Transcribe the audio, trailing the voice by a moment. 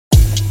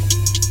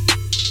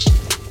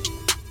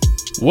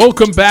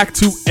Welcome back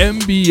to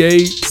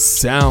NBA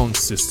Sound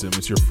System.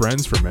 It's your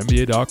friends from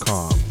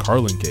NBA.com,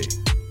 Carlin Gay,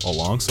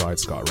 alongside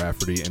Scott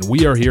Rafferty, and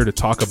we are here to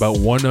talk about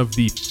one of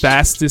the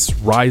fastest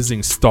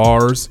rising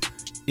stars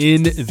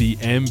in the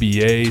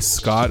NBA.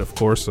 Scott, of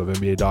course, of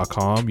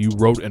NBA.com, you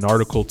wrote an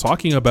article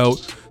talking about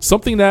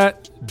something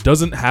that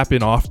doesn't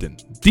happen often.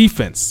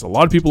 Defense. A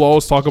lot of people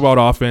always talk about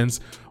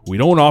offense. We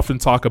don't often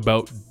talk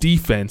about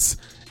defense,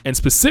 and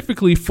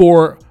specifically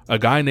for a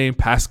guy named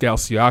Pascal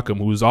Siakam,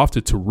 who is off to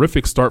a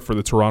terrific start for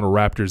the Toronto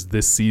Raptors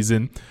this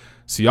season.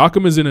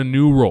 Siakam is in a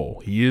new role.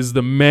 He is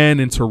the man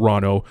in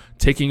Toronto,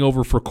 taking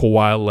over for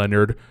Kawhi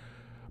Leonard.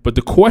 But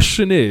the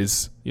question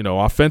is,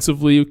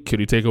 offensively, could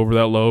he take over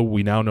that load?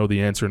 We now know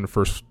the answer in the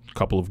first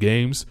couple of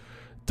games.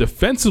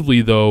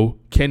 Defensively, though,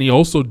 can he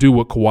also do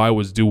what Kawhi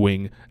was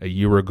doing a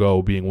year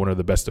ago, being one of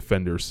the best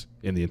defenders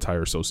in the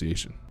entire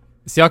association?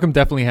 Siakam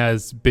definitely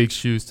has big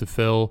shoes to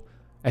fill.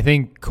 I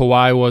think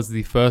Kawhi was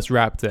the first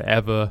Raptor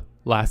ever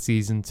last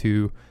season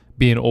to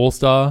be an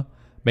all-star,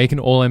 make an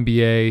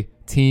all-NBA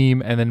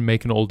team, and then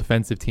make an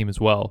all-defensive team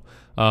as well.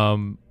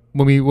 When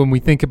we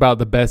think about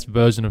the best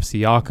version of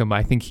Siakam,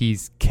 I think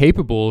he's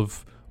capable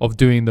of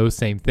doing those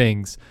same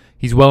things.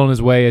 He's well on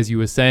his way, as you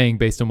were saying,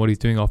 based on what he's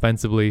doing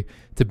offensively,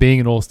 to being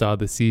an all-star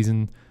this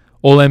season.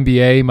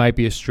 All-NBA might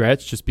be a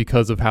stretch just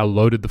because of how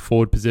loaded the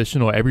forward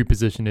position or every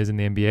position is in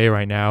the NBA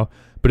right now,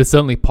 but it's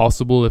certainly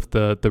possible if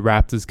the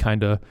Raptors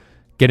kind of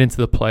get into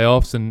the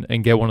playoffs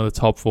and get one of the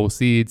top 4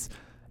 seeds.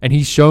 And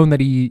he's shown that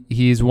he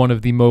is one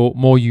of the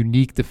more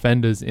unique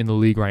defenders in the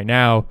league right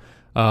now,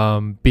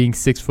 being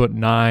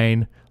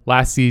 6'9".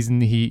 Last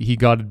season, he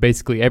guarded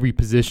basically every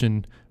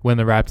position when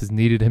the Raptors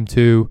needed him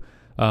to.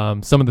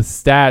 Some of the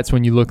stats,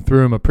 when you look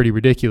through them, are pretty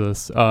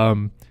ridiculous.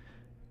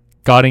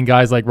 Guarding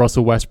guys like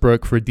Russell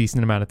Westbrook for a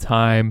decent amount of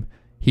time.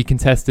 He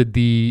defended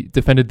the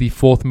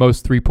 4th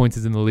most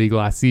 3-pointers in the league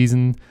last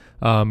season.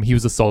 He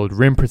was a solid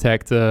rim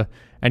protector,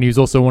 and he was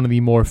also one of the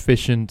more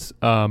efficient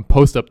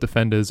post-up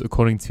defenders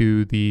according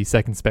to the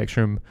Second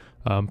Spectrum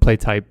play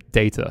type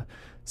data.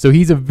 So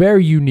he's a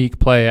very unique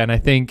player, and I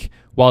think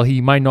while he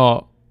might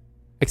not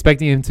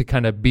expecting him to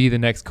kind of be the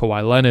next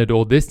Kawhi Leonard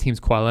or this team's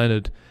Kawhi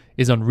Leonard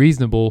is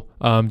unreasonable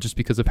just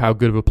because of how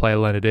good of a player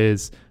Leonard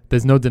is,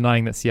 there's no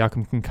denying that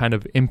Siakam can kind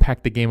of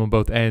impact the game on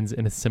both ends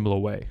in a similar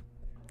way.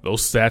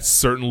 Those stats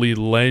certainly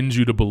lend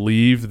you to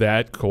believe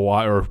that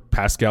Kawhi or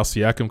Pascal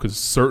Siakam could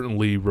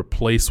certainly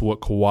replace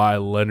what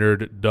Kawhi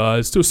Leonard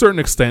does to a certain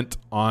extent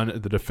on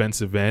the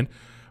defensive end.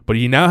 But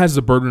he now has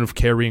the burden of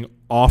carrying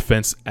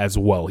offense as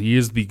well. He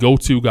is the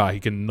go-to guy. He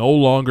can no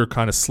longer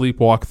kind of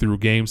sleepwalk through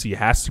games. He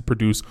has to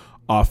produce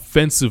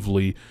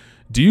offensively.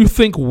 Do you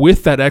think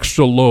with that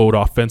extra load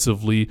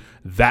offensively,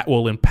 that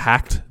will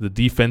impact the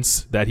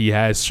defense that he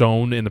has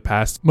shown in the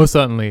past? Most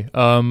certainly.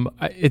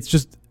 It's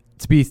just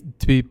to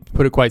be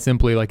put it quite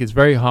simply, like it's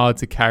very hard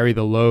to carry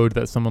the load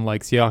that someone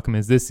like Siakam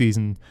is this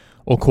season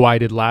or Kawhi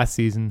did last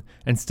season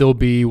and still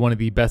be one of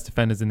the best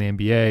defenders in the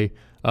NBA.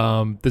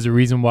 There's a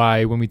reason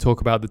why when we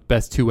talk about the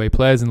best two-way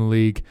players in the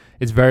league,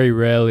 it's very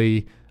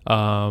rarely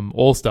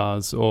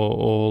all-stars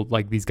or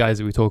like these guys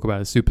that we talk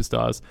about as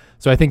superstars.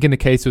 So I think in the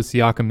case of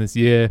Siakam this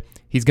year,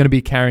 he's going to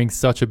be carrying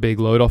such a big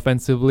load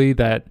offensively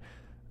that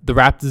the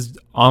Raptors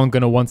aren't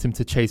going to want him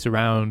to chase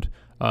around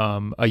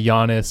a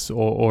Giannis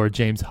or a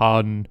James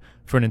Harden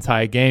for an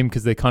entire game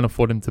because they can't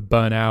afford him to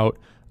burn out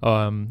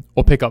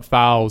or pick up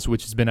fouls,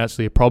 which has been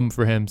actually a problem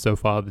for him so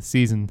far this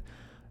season.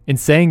 In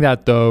saying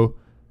that, though,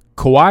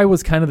 Kawhi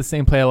was kind of the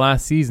same player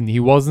last season. He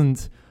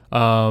wasn't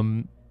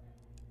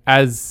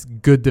as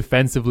good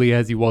defensively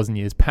as he was in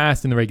years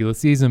past in the regular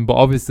season, but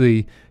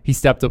obviously he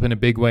stepped up in a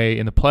big way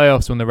in the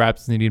playoffs when the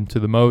Raptors needed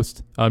him the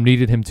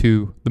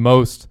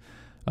most,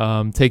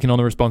 taking on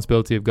the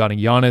responsibility of guarding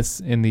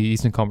Giannis in the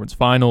Eastern Conference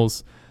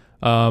Finals.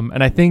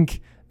 And I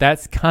think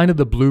that's kind of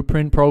the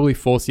blueprint probably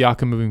for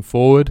Siakam moving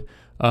forward.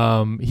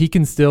 He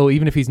can still,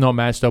 even if he's not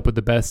matched up with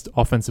the best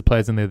offensive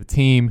players in the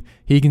team,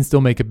 he can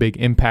still make a big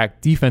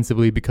impact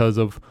defensively because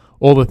of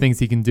all the things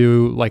he can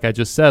do, like I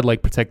just said,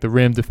 like protect the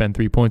rim, defend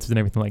 3-pointers and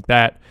everything like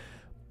that.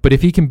 But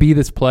if he can be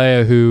this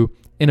player who,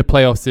 in a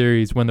playoff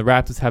series, when the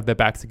Raptors have their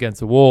backs against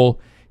the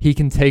wall, he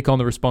can take on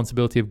the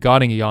responsibility of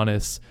guarding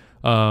Giannis,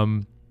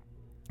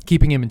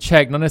 keeping him in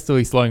check, not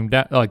necessarily slowing him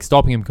down, like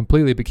stopping him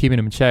completely, but keeping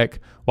him in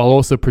check while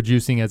also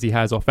producing as he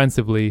has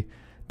offensively.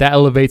 That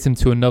elevates him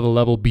to another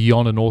level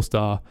beyond an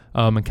all-star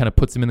and kind of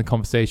puts him in the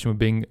conversation with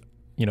being,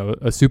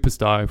 a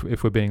superstar,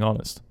 if we're being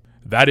honest.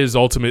 That is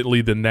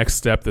ultimately the next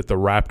step that the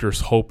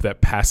Raptors hope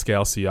that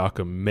Pascal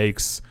Siakam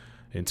makes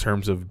in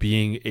terms of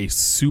being a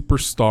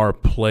superstar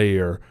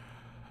player.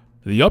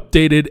 The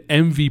updated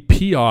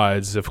MVP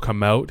odds have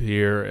come out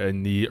here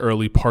in the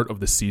early part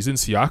of the season.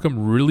 Siakam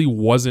really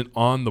wasn't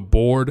on the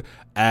board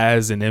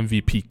as an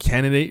MVP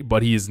candidate,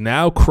 but he has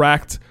now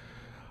cracked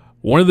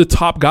one of the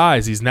top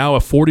guys. He's now a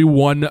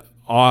 41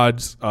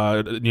 odds.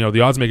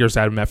 The odds makers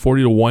had him at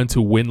 40-1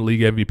 to win league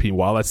MVP.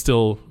 While that's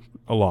still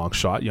a long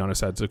shot,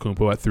 Giannis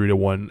Antetokounmpo at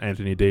 3-1,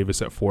 Anthony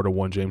Davis at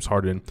 4-1, James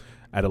Harden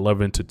at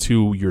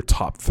 11-2, your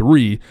top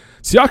three.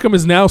 Siakam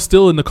is now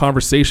still in the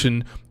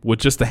conversation with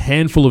just a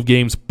handful of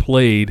games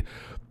played.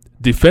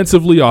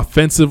 Defensively,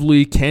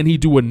 offensively, can he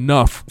do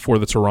enough for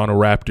the Toronto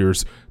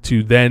Raptors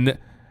to then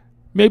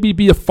maybe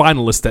be a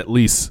finalist at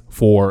least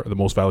for the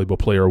Most Valuable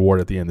Player award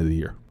at the end of the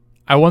year?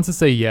 I want to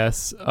say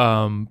yes,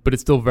 but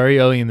it's still very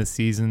early in the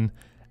season,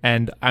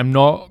 and I'm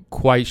not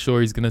quite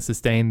sure he's going to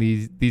sustain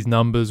these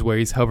numbers where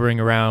he's hovering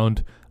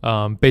around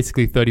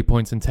basically 30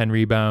 points and 10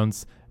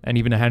 rebounds and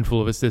even a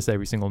handful of assists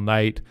every single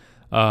night.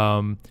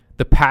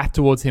 The path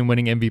towards him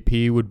winning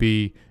MVP would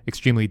be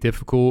extremely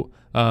difficult.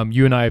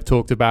 You and I have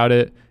talked about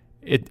it.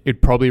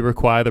 It'd probably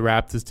require the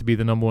Raptors to be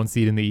the number one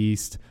seed in the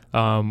East,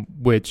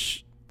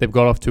 which they've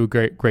got off to a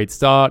great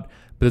start.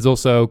 But there's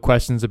also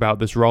questions about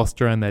this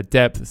roster and their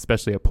depth,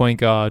 especially at point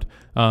guard,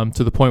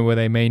 to the point where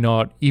they may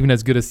not, even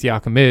as good as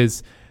Siakam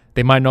is,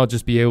 they might not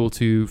just be able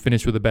to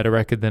finish with a better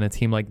record than a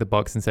team like the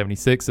Bucks and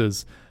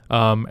 76ers.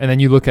 And then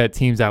you look at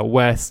teams out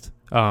west,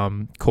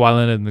 Kawhi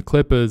Leonard and the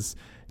Clippers,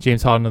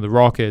 James Harden and the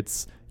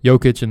Rockets,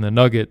 Jokic and the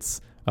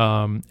Nuggets,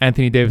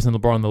 Anthony Davis and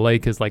LeBron and the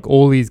Lakers. Like,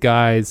 all these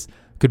guys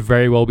could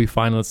very well be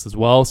finalists as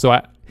well. So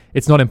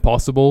it's not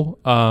impossible.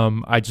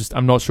 I'm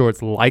not sure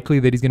it's likely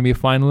that he's going to be a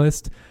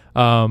finalist.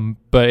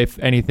 But if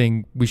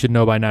anything, we should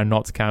know by now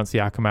not to count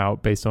Siakam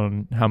out based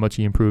on how much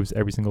he improves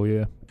every single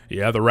year.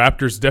 Yeah, the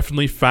Raptors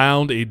definitely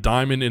found a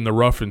diamond in the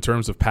rough in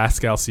terms of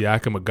Pascal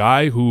Siakam, a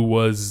guy who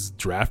was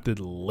drafted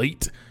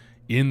late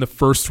in the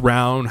first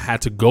round,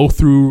 had to go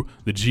through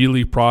the G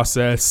League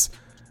process,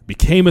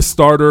 became a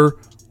starter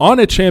on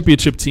a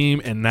championship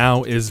team, and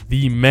now is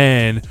the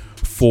man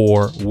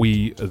for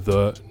We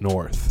the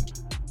North.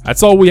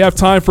 That's all we have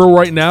time for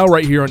right now,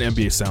 right here on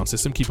NBA Sound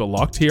System. Keep it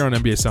locked here on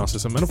NBA Sound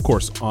System and, of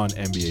course, on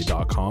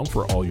NBA.com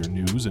for all your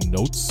news and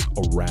notes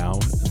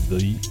around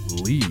the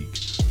league.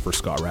 For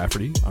Scott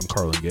Rafferty, I'm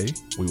Carlin Gay.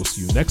 We will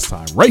see you next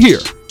time right here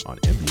on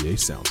NBA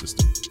Sound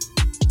System.